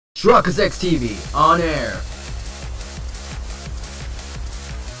Truckers X TV on air.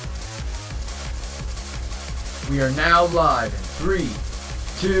 We are now live in 3,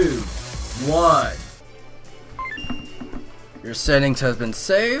 2, 1. Your settings has been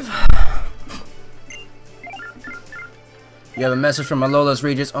saved. You have a message from Alola's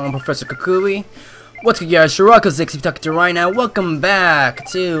Regis own Professor Kukui. What's good, guys? Truckers X TV talking to you right now. Welcome back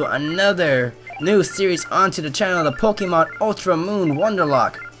to another new series onto the channel, the Pokemon Ultra Moon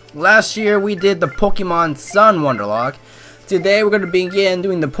Wonderlocke. Last year we did the Pokemon Sun Wonderlocke. Today we're going to begin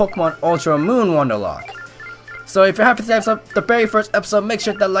doing the Pokemon Ultra Moon Wonderlocke. So if you're happy to episode, the very first episode, make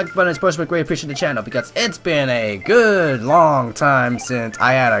sure that like button is personally greatly appreciate the channel, because it's been a good long time since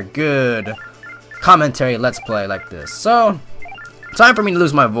I had a good commentary let's play like this. So time for me to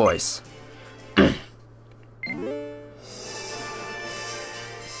lose my voice.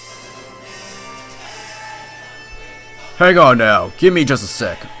 Hang on now, give me just a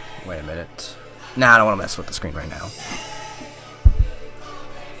sec. Wait a minute. Nah, I don't want to mess with the screen right now.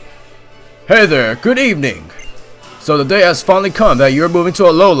 Hey there, good evening. So the day has finally come that you're moving to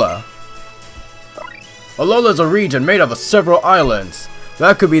Alola. Alola is a region made up of several islands.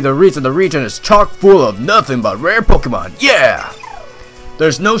 That could be the reason the region is chock full of nothing but rare Pokemon. Yeah!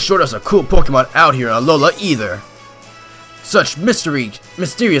 There's no shortage of cool Pokemon out here in Alola either. Such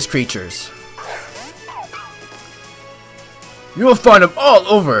mysterious creatures. You will find them all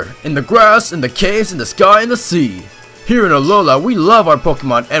over, in the grass, in the caves, in the sky, in the sea. Here in Alola, we love our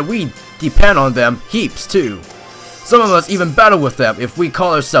Pokemon and we depend on them heaps too. Some of us even battle with them if we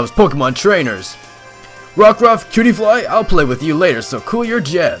call ourselves Pokemon trainers. Rockruff, Cutiefly, I'll play with you later, so cool your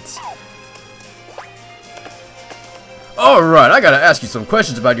jets. Alright, I gotta ask you some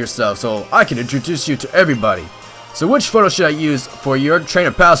questions about yourself so I can introduce you to everybody. So which photo should I use for your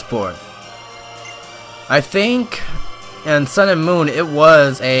trainer passport? I think in Sun and Moon it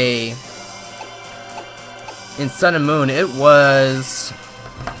was a... In Sun and Moon it was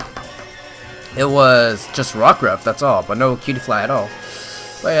just Rockruff, that's all, but no Cutiefly at all.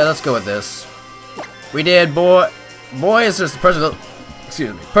 But yeah, let's go with this. We did boy is just personal,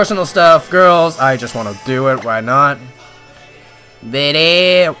 personal stuff. Girls, I just want to do it, why not?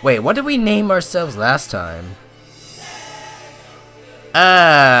 Wait, what did we name ourselves last time?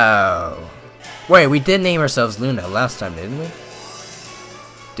 Oh. Wait, we did name ourselves Luna last time, didn't we?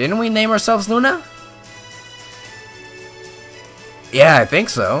 Didn't we name ourselves Luna? Yeah, I think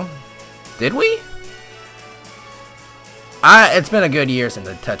so. Did we? It's been a good year since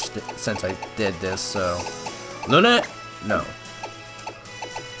I did this, so Luna? No.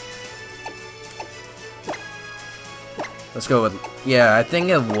 Let's go with, yeah, I think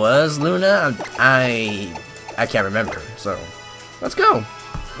it was Luna. I can't remember, so let's go.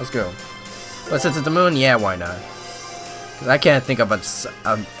 Let's go. But since it's the moon, yeah, why not? Because I can't think of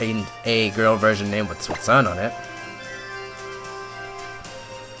a girl version name with sun on it.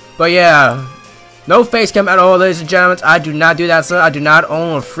 But yeah, no face cam at all, ladies and gentlemen. I do not do that, sir. I do not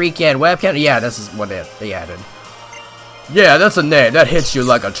own a freaking webcam. Yeah, this is what they added. Yeah, that's a name that hits you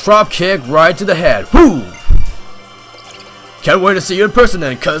like a drop kick right to the head. Whoo! Can't wait to see you in person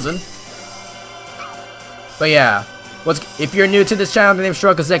then, cousin. But yeah, if you're new to this channel, the name is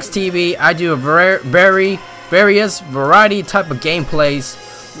Truckers X TV. I do a various variety type of gameplays.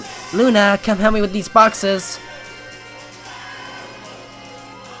 Luna, come help me with these boxes.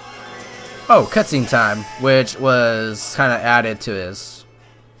 Oh, cutscene time, which was kind of added to this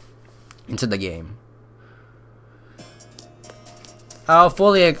into the game. I'll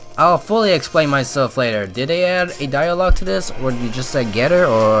fully explain myself later. Did they add a dialogue to this, or did you just say get her,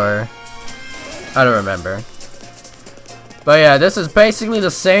 or I don't remember. But yeah, this is basically the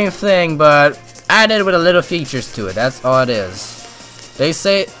same thing, but added with a little features to it. That's all it is. They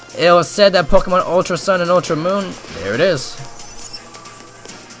say it was said that Pokemon Ultra Sun and Ultra Moon. There it is.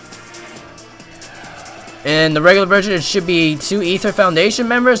 In the regular version, it should be 2 Ether Foundation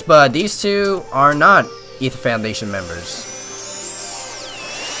members, but these two are not Ether Foundation members.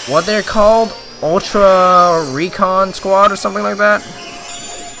 What they're called? Ultra Recon Squad or something like that?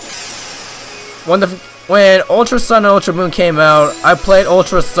 When Ultra Sun and Ultra Moon came out, I played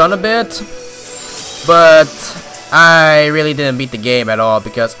Ultra Sun a bit, but I really didn't beat the game at all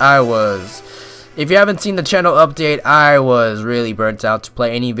because if you haven't seen the channel update, I was really burnt out to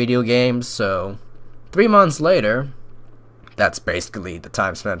play any video games, so 3 months later, that's basically the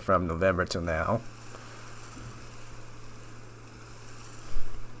time spent from November till now.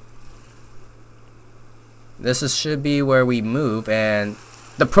 This should be where we move, and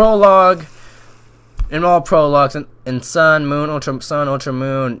the prologue, in all prologues, in Sun, Moon, Ultra Sun, Ultra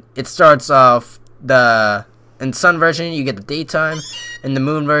Moon, it starts off in Sun version, you get the daytime, In the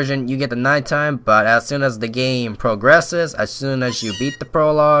moon version, you get the nighttime, but as soon as the game progresses, as soon as you beat the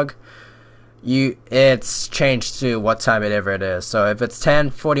prologue, it's changed to what time it ever it is. So if it's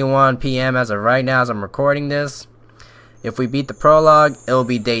 10:41 p.m. as of right now, as I'm recording this, if we beat the prologue, it will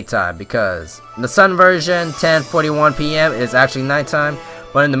be daytime, because in the sun version, 10:41 p.m. is actually nighttime,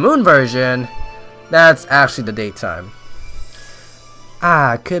 but in the moon version, that's actually the daytime.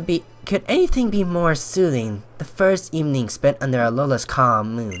 Could anything be more soothing? The first evening spent under Alola's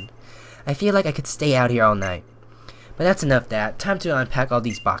calm moon. I feel like I could stay out here all night. But that's enough that. Time to unpack all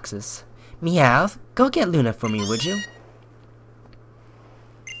these boxes. Meowth, go get Luna for me, would you?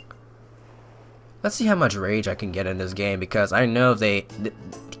 Let's see how much rage I can get in this game, because I know the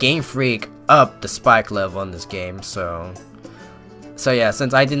Game Freak upped the spike level in this game, so yeah,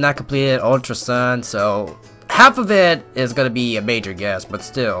 since I did not complete it, Ultra Sun, so half of it is going to be a major guess, but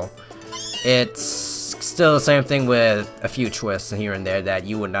still, it's still the same thing with a few twists here and there that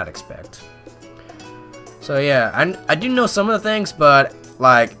you would not expect. So yeah, I do know some of the things, but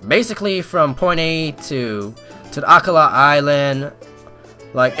like basically from point A to the Alola Island,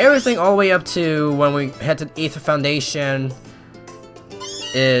 like everything all the way up to when we head to the Aether Foundation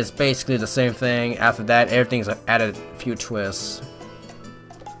is basically the same thing. After that, everything's added a few twists.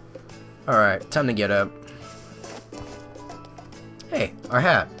 Alright, time to get up. Hey, our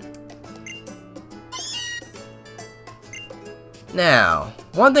hat. Now,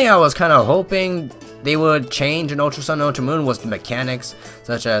 one thing I was kind of hoping they would change in Ultra Sun and Ultra Moon was the mechanics,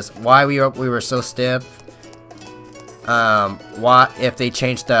 such as why we were so stiff. What if they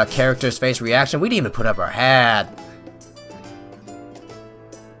changed the character's face reaction? We didn't even put up our hat.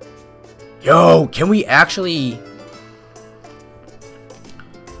 Yo, can we actually?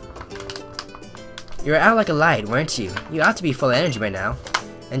 You're out like a light, weren't you? You ought to be full of energy by now.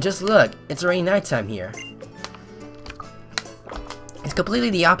 And just look, it's already nighttime here. It's completely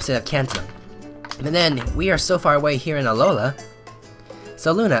the opposite of Kanto. But then, we are so far away here in Alola.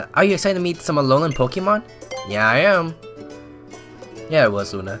 So Luna, are you excited to meet some Alolan Pokemon? Yeah, I am. Yeah, it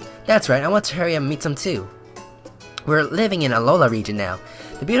was Luna. That's right, I want to hurry up and meet some too. We're living in Alola region now.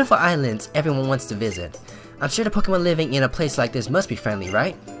 The beautiful islands everyone wants to visit. I'm sure the Pokemon living in a place like this must be friendly,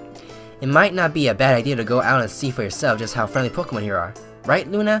 right? It might not be a bad idea to go out and see for yourself just how friendly Pokemon here are. Right,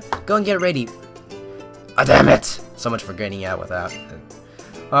 Luna? Go and get ready. Ah, damn it! So much for getting out without.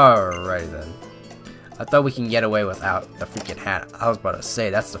 Alrighty then. I thought we can get away without the freaking hat. I was about to say,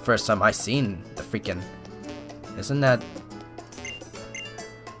 that's the first time I seen the freaking... Isn't that...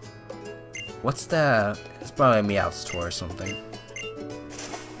 What's that? It's probably a Meowth's tour or something.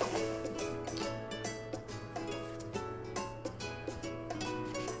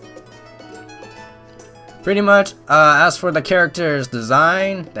 Pretty much, as for the character's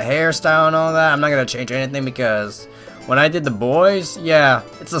design, the hairstyle and all that, I'm not gonna change anything because when I did the boys, yeah,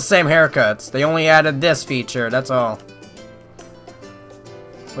 it's the same haircuts. They only added this feature, that's all.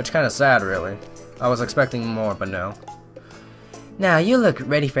 Which kinda sad, really. I was expecting more, but no. Now, you look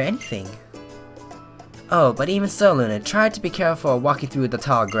ready for anything. Oh, but even so, Luna, try to be careful walking through the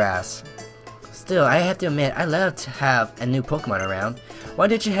tall grass. Still, I have to admit, I love to have a new Pokemon around. Why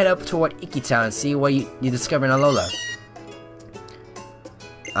don't you head up toward Iki Town and see what you discover in Alola?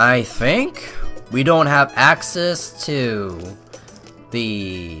 I think we don't have access to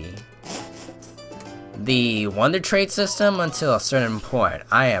the Wonder Trade system until a certain point.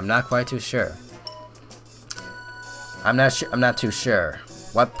 I am not quite too sure. I'm not too sure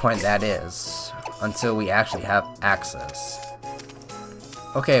what point that is until we actually have access.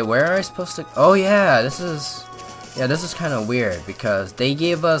 Okay, where are I supposed to? Oh yeah, this is kind of weird because they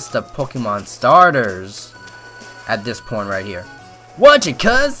gave us the Pokemon starters at this point right here. Watch it,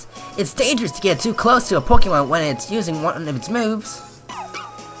 cuz! It's dangerous to get too close to a Pokemon when it's using one of its moves.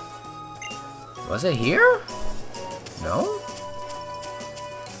 Was it here? No?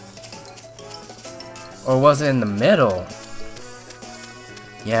 Or was it in the middle?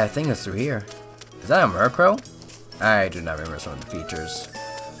 Yeah, I think it's through here. Is that a Murkrow? I do not remember some of the features.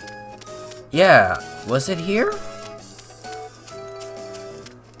 Yeah, was it here?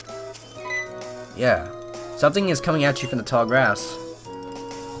 Yeah. Something is coming at you from the tall grass.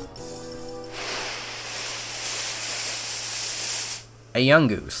 A young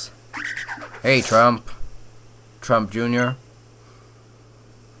goose. Hey, Trump. Trump Jr.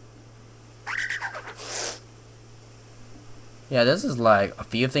 Yeah, this is like a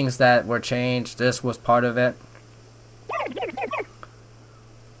few things that were changed. This was part of it.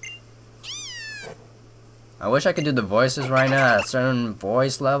 I wish I could do the voices right now at a certain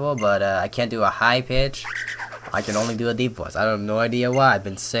voice level, but I can't do a high pitch. I can only do a deep voice. I have no idea why. I've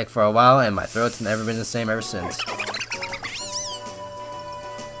been sick for a while and my throat's never been the same ever since.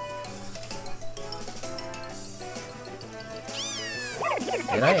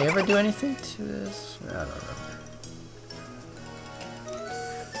 Did I ever do anything to this? I don't know.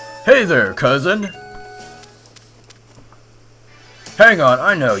 Hey there, cousin! Hang on,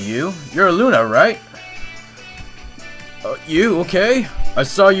 I know you. You're Luna, right? You, okay? I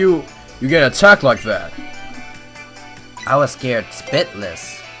saw you get attacked like that. I was scared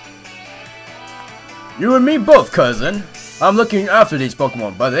spitless. You and me both, cousin. I'm looking after these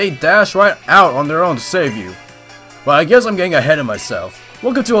Pokemon, but they dash right out on their own to save you. But I guess I'm getting ahead of myself.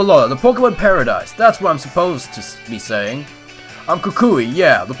 Welcome to Alola, the Pokemon Paradise. That's what I'm supposed to be saying. I'm Kukui,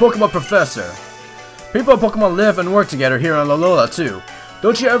 yeah, the Pokemon Professor. People and Pokemon live and work together here on Alola too.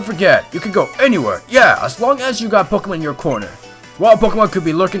 Don't you ever forget, you can go anywhere, yeah, as long as you got Pokemon in your corner. Wild Pokemon could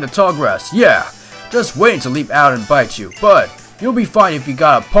be lurking in the tall grass, yeah. Just waiting to leap out and bite you, but you'll be fine if you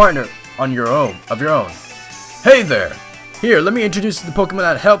got a partner on your own, of your own. Hey there! Here, let me introduce you to the Pokemon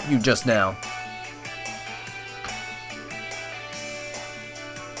that helped you just now.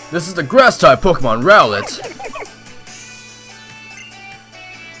 This is the Grass-type Pokemon, Rowlet.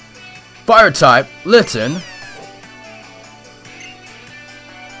 Fire-type, Litten.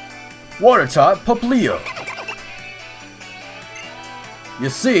 Water-type, Poplio. You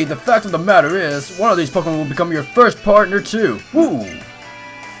see, the fact of the matter is, one of these Pokemon will become your first partner too. Woo!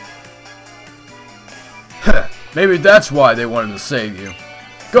 Heh, maybe that's why they wanted to save you.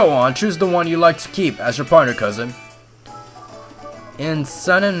 Go on, choose the one you like to keep as your partner, cousin. In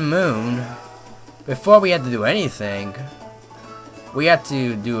Sun and Moon, before we had to do anything, we had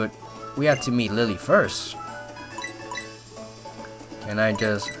to meet Lily first. Can I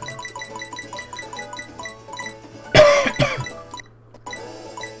just...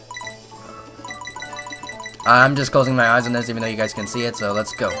 I'm just closing my eyes on this even though you guys can see it, so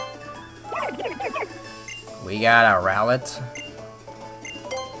let's go. We got a Rowlet.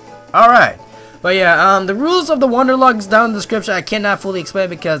 Alright. But yeah, the rules of the Wonderlocke is down in the description. I cannot fully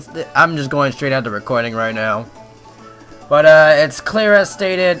explain because I'm just going straight out the recording right now. But it's clear as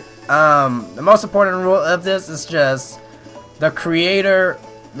stated. The most important rule of this is just the creator,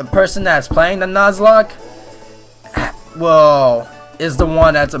 the person that's playing the Nuzlocke, is the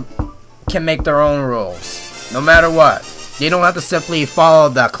one that's can make their own rules. No matter what. They don't have to simply follow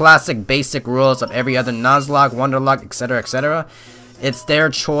the classic basic rules of every other Nuzlocke, Wonderlocke, etc., etc. It's their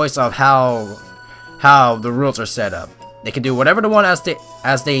choice of how the rules are set up. They can do whatever they want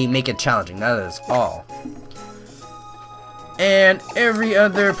as they make it challenging. That is all. And every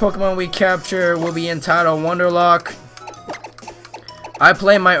other Pokemon we capture will be entitled Wonderlocke. I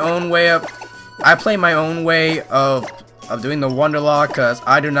play my own way of doing the Wonderlocke because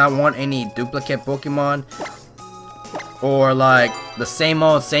I do not want any duplicate Pokemon or like the same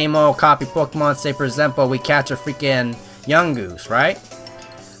old copy Pokemon. Say for example we catch a freaking Yungoos, right?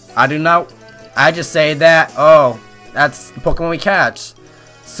 I just say that, oh, that's the Pokemon we catch.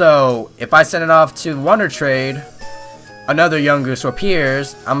 So if I send it off to Wonder Trade, another Yungoos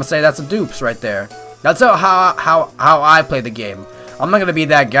appears, I'm gonna say that's a dupes right there. That's how I play the game. I'm not gonna be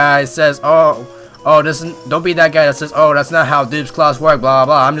that guy that says, don't be that guy that says, oh, that's not how dupes class work, blah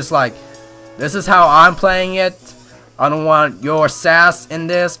blah blah. I'm just like, this is how I'm playing it. I don't want your sass in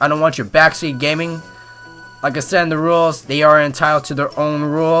this. I don't want your backseat gaming. Like I said in the rules, they are entitled to their own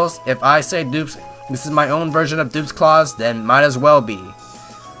rules. If I say dupes, this is my own version of dupes clause, then might as well be.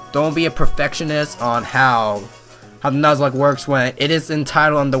 Don't be a perfectionist on how the Nuzlocke works when it is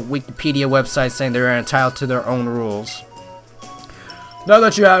entitled on the Wikipedia website saying they're entitled to their own rules. Now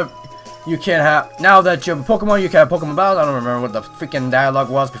that you have a Pokemon, you can have Pokemon battles. I don't remember what the freaking dialogue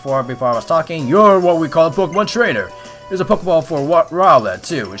was before I was talking. You're what we call a Pokemon trainer. There's a Pokeball for Rowlet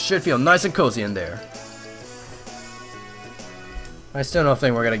too. It should feel nice and cozy in there. I still don't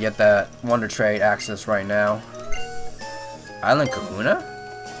think we're gonna get that Wonder Trade access right now. Island Kahuna?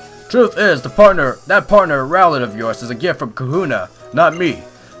 Truth is, that partner Rowlet of yours is a gift from Kahuna, not me.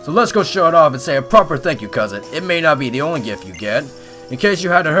 So let's go show it off and say a proper thank you, cousin. It may not be the only gift you get. In case you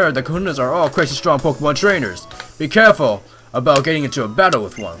hadn't heard, the Kahunas are all crazy strong Pokemon trainers. Be careful about getting into a battle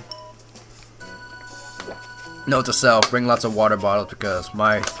with one. Note to self, bring lots of water bottles because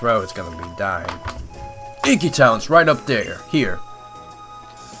my throat's gonna be dying. Inky Town's right up there, here.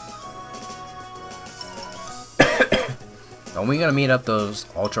 Are we gonna meet up those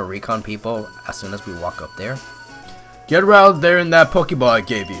Ultra Recon people as soon as we walk up there? Get around there in that Pokeball I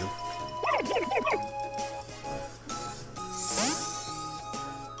gave you.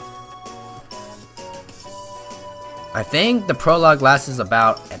 I think the prologue lasts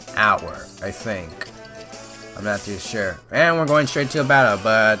about an hour, I think. I'm not too sure. And we're going straight to a battle,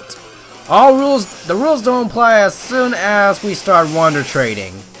 but the rules don't apply as soon as we start Wonder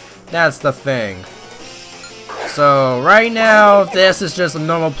Trading. That's the thing. So right now, this is just a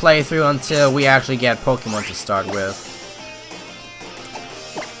normal playthrough until we actually get Pokemon to start with.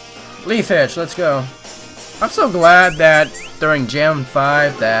 Leafage, let's go. I'm so glad that during Gen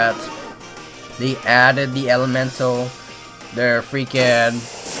 5 that they added the Elemental, their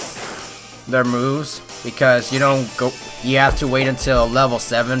moves, because you have to wait until level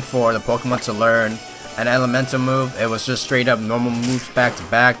 7 for the Pokemon to learn an Elemental move. It was just straight up normal moves back to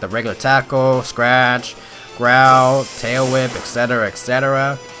back, the regular tackle, scratch, growl, tail whip, etc,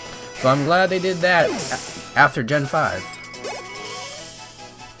 etc. So I'm glad they did that after Gen 5.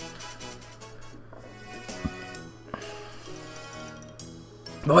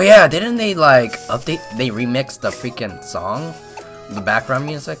 Oh yeah, didn't they like they remixed the freaking song? The background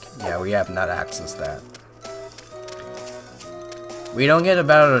music? Yeah, we have not accessed that. We don't get a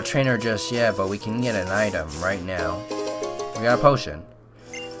battle of trainer just yet, but we can get an item right now. We got a potion.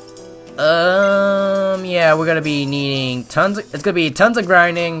 Yeah, we're gonna be needing it's gonna be tons of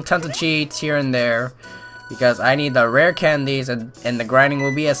grinding, tons of cheats here and there. Because I need the rare candies and the grinding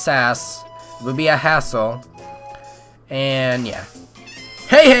will be a hassle. And yeah.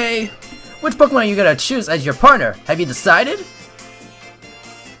 Hey! Which Pokemon are you gonna choose as your partner? Have you decided?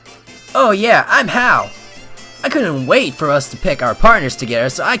 Oh yeah, I'm Hal. I couldn't wait for us to pick our partners together,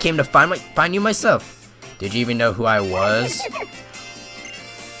 so I came to find you myself. Did you even know who I was?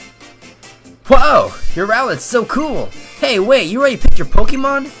 Whoa! Your rowlet's so cool! Hey, wait, you already picked your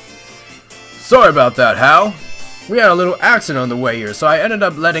Pokemon? Sorry about that, Hal. We had a little accident on the way here, so I ended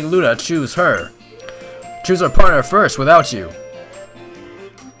up letting Luna choose her. Choose our partner first without you.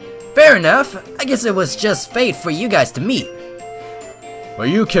 Fair enough. I guess it was just fate for you guys to meet. Well,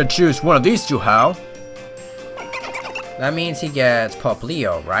 you can choose one of these two, Hal. That means he gets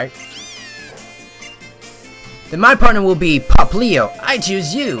Poplio, right? Then my partner will be Poplio. I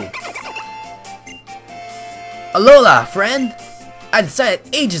choose you. Alola, friend. I decided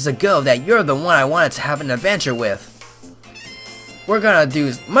ages ago that you're the one I wanted to have an adventure with. We're gonna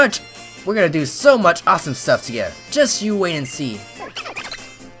do so much awesome stuff together. Just you wait and see.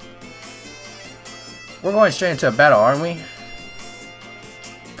 We're going straight into a battle, aren't we?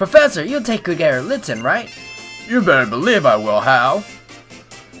 Professor, you'll take good care of Litten, right? You better believe I will, Hal.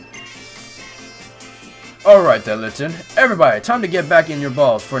 Alright then, Litten. Everybody, time to get back in your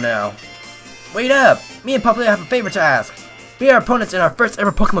balls for now. Wait up! Me and Poplio have a favor to ask. Be our opponents in our first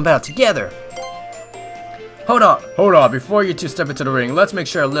ever Pokemon battle together. Hold on, before you two step into the ring, let's make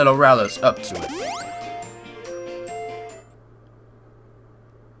sure little Rowlet's up to it.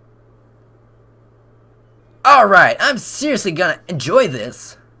 Alright, I'm seriously gonna enjoy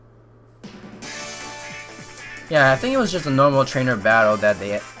this. Yeah, I think it was just a normal trainer battle that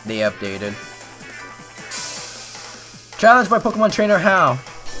they updated. Challenge by Pokemon Trainer Hal.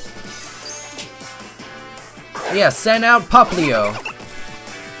 Yeah, send out Poplio.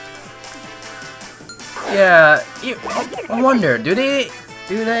 Yeah, I wonder, do they...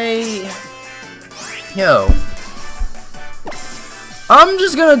 Yo. I'm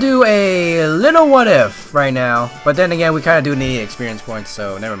just gonna do a little what if right now, but then again, we kind of do need experience points,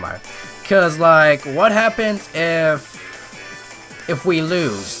 so never mind. Cause like, what happens if we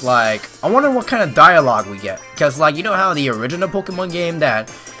lose? Like, I wonder what kind of dialogue we get. Cause like, you know how the original Pokemon game that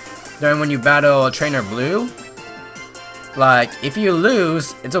during when you battle Trainer Blue, like if you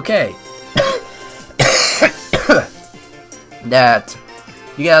lose, it's okay. That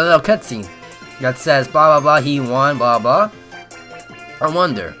you get a little cutscene that says blah blah blah, he won, blah blah. I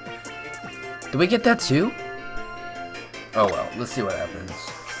wonder, do we get that too? Oh well, let's see what happens.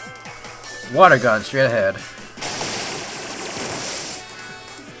 Water gun straight ahead.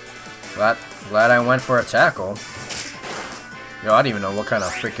 Glad I went for a tackle. Yo, I don't even know what kind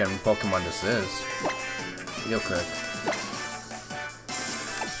of freaking Pokemon this is. Real quick.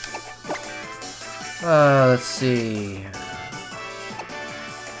 Let's see.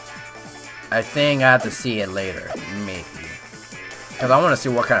 I think I have to see it later, maybe. Because I want to see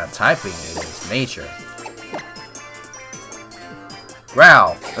what kind of typing it is. Nature.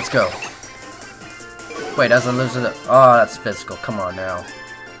 Growl. Let's go. Wait, doesn't lose it. Oh, that's physical. Come on now.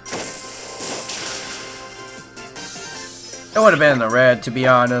 It would have been in the red, to be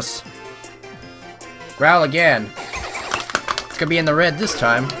honest. Growl again. It's gonna be in the red this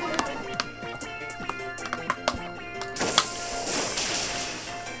time.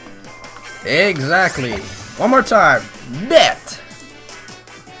 Exactly. One more time. Bet.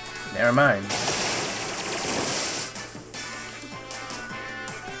 Never mind.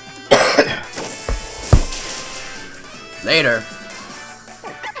 Later.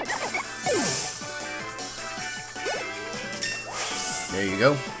 There you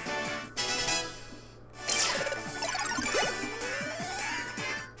go.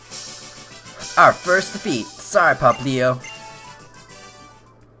 Our first defeat. Sorry, Pop Leo.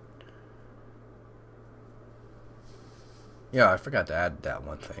 Yeah, I forgot to add that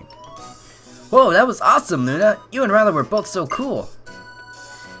one thing. Whoa, that was awesome, Luna. You and Ryla were both so cool.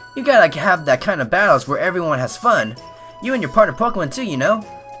 You gotta have that kind of battles where everyone has fun. You and your partner Pokemon too, you know?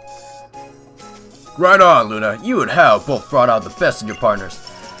 Right on, Luna. You and Hal both brought out the best in your partners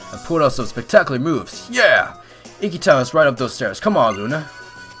and pulled out some spectacular moves. Yeah! Iki-town is right up those stairs. Come on, Luna.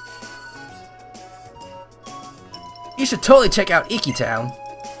 You should totally check out Iki-town.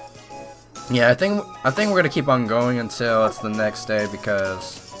 Yeah, I think we're gonna keep on going until it's the next day,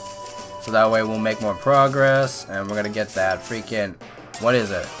 because so that way we'll make more progress and we're gonna get that freaking, what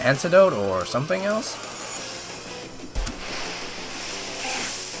is it, antidote or something else?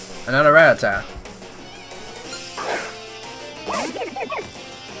 Another Rattata.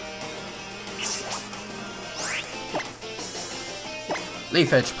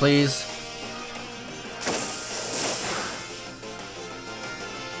 Leaf Edge, please.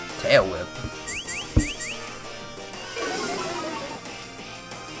 Tail Whip.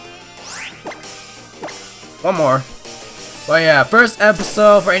 One more. Well, yeah, first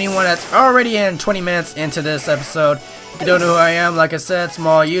episode for anyone that's already in 20 minutes into this episode. If you don't know who I am, like I said,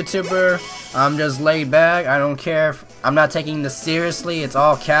 small YouTuber. I'm just laid back. I don't care if I'm not taking this seriously. It's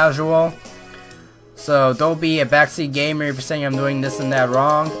all casual. So don't be a backseat gamer if you're saying I'm doing this and that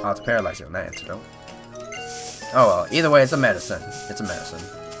wrong. Oh, it's a paralyzer, not antidote. Oh well, either way, it's a medicine. It's a medicine.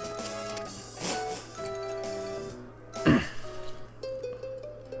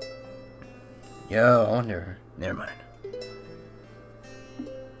 Yo, I wonder. Never mind.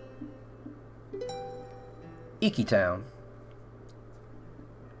 Iki-town.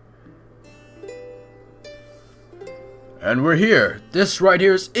 And we're here. This right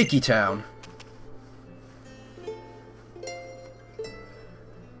here is Iki-town.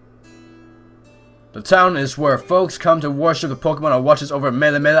 The town is where folks come to worship the Pokemon that watches over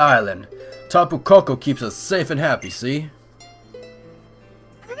Mele Mele Island. Tapu Koko keeps us safe and happy, see?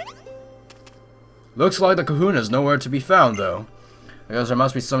 Looks like the Kahuna's nowhere to be found, though. I guess there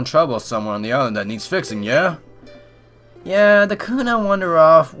must be some trouble somewhere on the island that needs fixing, yeah? Yeah, the Kahuna wandered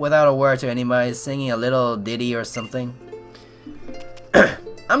off without a word to anybody, singing a little ditty or something.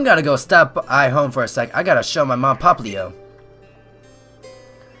 I'm gonna go stop by home for a sec. I gotta show my mom Poplio.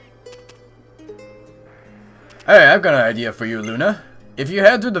 Hey, I've got an idea for you, Luna. If you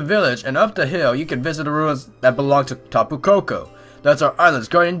head through the village and up the hill, you can visit the ruins that belong to Tapu Koko. That's our island's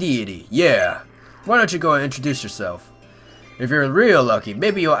guardian deity. Yeah. Why don't you go and introduce yourself? If you're real lucky,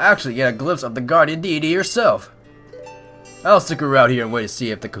 maybe you'll actually get a glimpse of the guardian deity yourself. I'll stick around here and wait to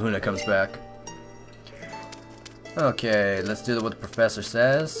see if the Kahuna comes back. Okay, let's do what the professor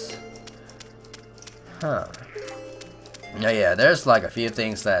says. Huh. Yeah, there's like a few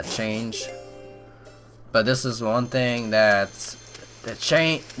things that change. But this is one thing that's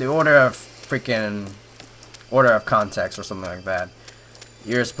the order of context or something like that.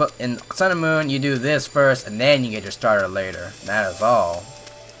 You're in Sun and Moon, you do this first and then you get your starter later. That is all.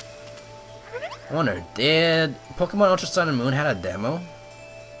 I wonder, did Pokemon Ultra Sun and Moon had a demo?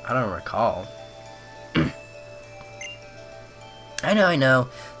 I don't recall. I know.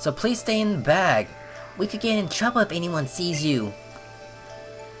 So please stay in the bag. We could get in trouble if anyone sees you.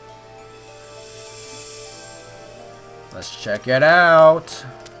 Let's check it out.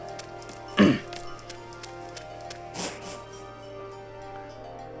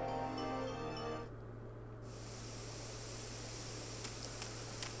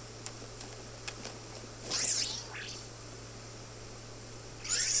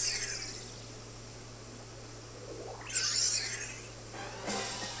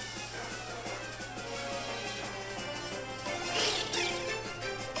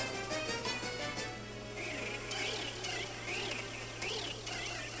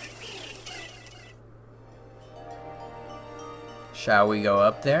 Shall we go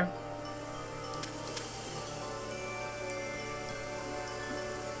up there?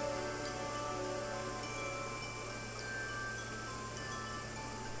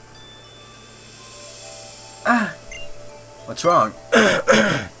 Ah! What's wrong?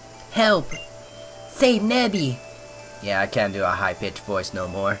 Help! Save Nebby! Yeah, I can't do a high-pitched voice no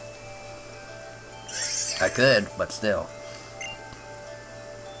more. I could, but still.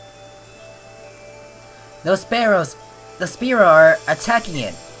 Those sparrows! The Spearow are attacking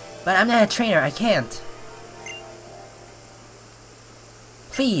it, but I'm not a trainer, I can't.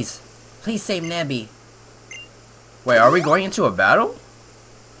 Please save Nebby. Wait, are we going into a battle?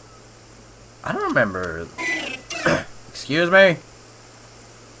 I don't remember. Excuse me?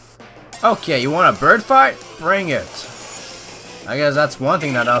 Okay, you want a bird fight? Bring it. I guess that's one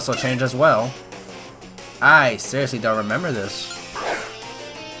thing that also changed as well. I seriously don't remember this.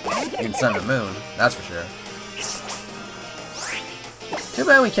 In Sun and Moon, that's for sure. Too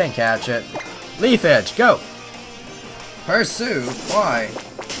bad we can't catch it. Leaf Edge, go! Pursue? Why?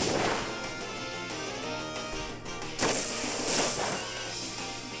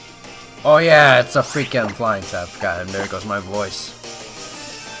 Oh yeah, it's a freaking flying type. God, and there goes my voice.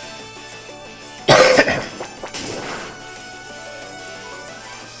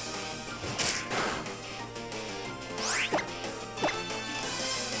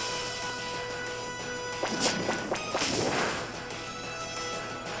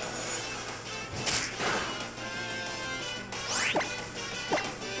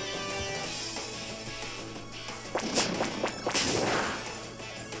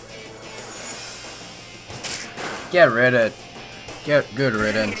 Get rid of it. Get good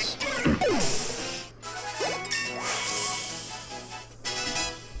riddance.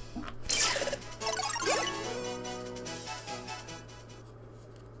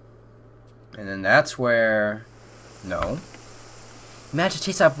 And then that's where... No. Managed to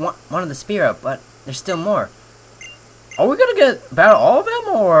chase off one of the Spearow, but there's still more. Are we gonna get battle all of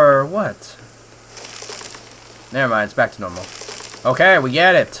them, or what? Never mind, it's back to normal. Okay, we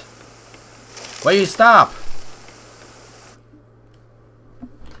get it. Will you stop?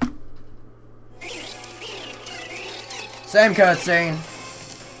 Same cutscene.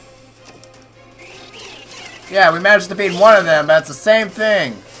 Yeah, we managed to beat one of them, but it's the same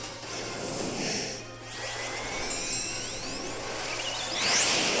thing.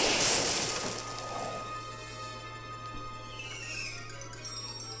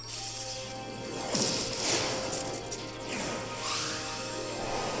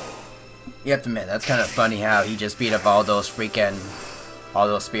 You have to admit, that's kind of funny how he just beat up all those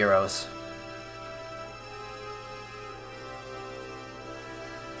Spearows.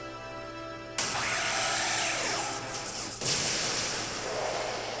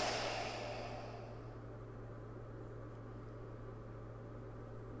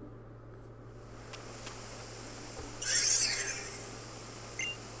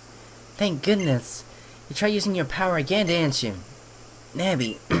 Thank goodness. You tried using your power again, didn't you?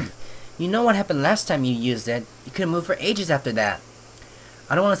 Nebby, you know what happened last time you used it. You couldn't move for ages after that.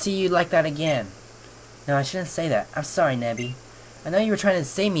 I don't want to see you like that again. No, I shouldn't say that. I'm sorry, Nebby. I know you were trying to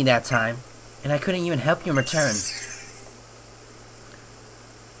save me that time, and I couldn't even help you in return.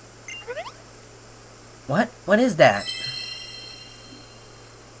 What? What is that?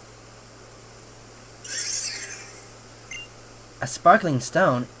 A sparkling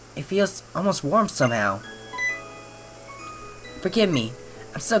stone? It feels almost warm somehow. Forgive me.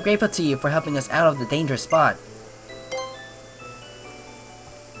 I'm so grateful to you for helping us out of the dangerous spot.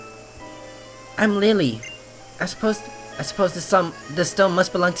 I'm Lily. I suppose this stone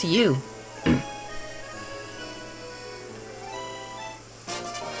must belong to you.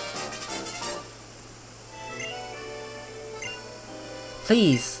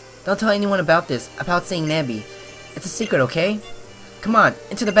 Please, don't tell anyone about this, about seeing Nebby. It's a secret, okay? Come on,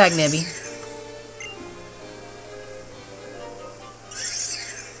 into the bag, Nebby.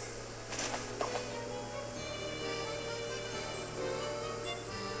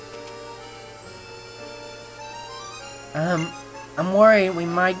 I'm worried we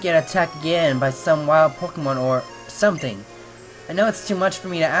might get attacked again by some wild Pokemon or something. I know it's too much for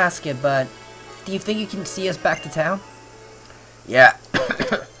me to ask it, but do you think you can see us back to town? Yeah.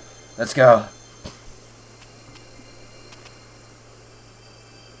 Let's go.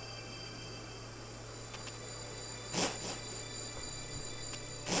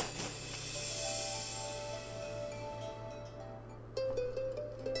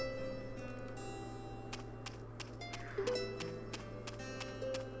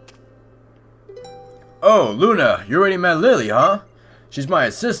 Oh, Luna, you already met Lily, huh? She's my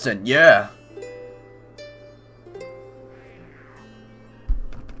assistant, yeah.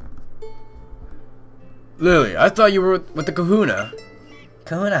 Lily, I thought you were with the Kahuna.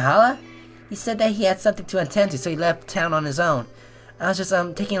 Kahuna Hala? He said that he had something to attend to, so he left town on his own. I was just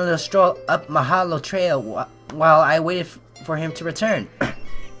taking a little stroll up Mahalo Trail while I waited for him to return.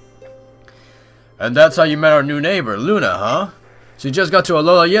 And that's how you met our new neighbor, Luna, huh? She just got to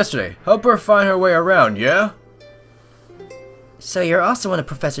Alola yesterday. Help her find her way around, yeah? So you're also one of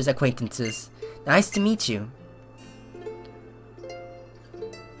Professor's acquaintances. Nice to meet you.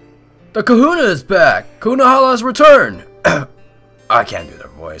 The Kahuna is back! Kahuna Hala's returned! I can't do their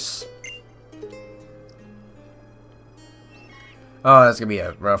voice. Oh, that's gonna be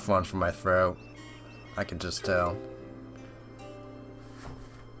a rough one for my throat. I can just tell.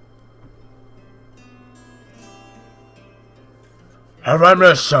 Have I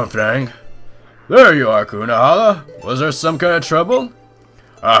missed something? There you are, Kunahala. Was there some kind of trouble?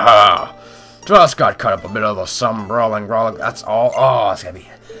 Aha! Just got caught up a bit of some brawling, that's all. Oh, it's gonna be...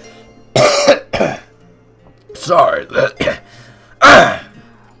 Sorry,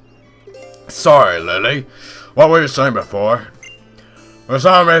 Sorry, Lily. What were you saying before? For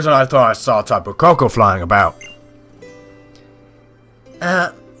some reason I thought I saw a Tapu Koko flying about.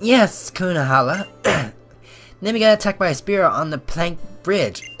 Yes, Kunahala. Then we got attacked by a spear on the plank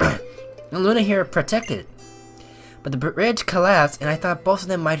bridge. And Luna here protected it. But the bridge collapsed and I thought both of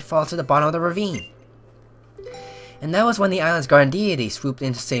them might fall to the bottom of the ravine. And that was when the island's guardian deity swooped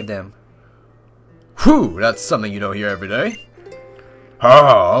in to save them. Whew, that's something you don't hear every day.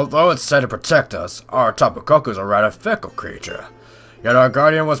 Although it's said to protect us, our Tapu Koko's a rather fickle creature. Yet our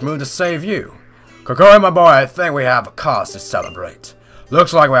guardian was moved to save you. Kokori, my boy, I think we have a cause to celebrate.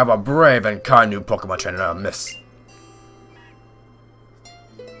 Looks like we have a brave and kind new Pokemon trainer in our midst.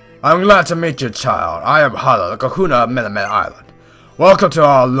 I'm glad to meet you, child. I am Hala, the Kahuna of Melamed Island. Welcome to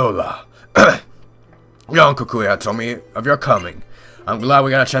Alola. Young Kukuya told me of your coming. I'm glad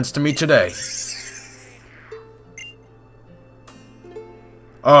we got a chance to meet today.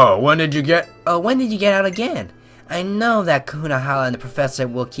 Oh, when did you get out again? I know that Kunahala and the professor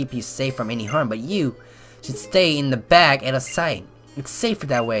will keep you safe from any harm, but you should stay in the bag out of sight. It's safer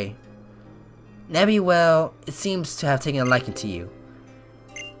that way. Nebby, well, it seems to have taken a liking to you.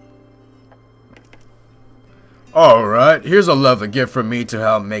 Alright, here's a lovely gift from me to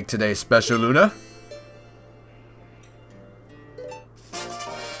help make today special, Luna.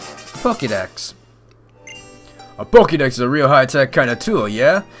 Pokédex. A Pokédex is a real high-tech kind of tool,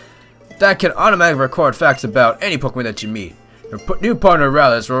 yeah? That can automatically record facts about any Pokemon that you meet. Your new partner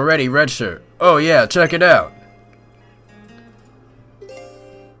Rallis will already register. Oh yeah, check it out.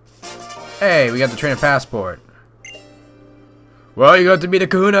 Hey, we got the trainer passport. Well, you got to be the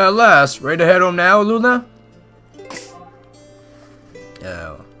Kahuna at last. Ready to head home now, Luna?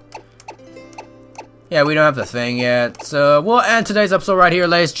 Oh. Yeah, we don't have the thing yet. So, we'll end today's episode right here,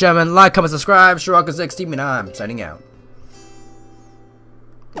 ladies and gentlemen. Like, comment, subscribe. Shiraka60, and I'm signing out.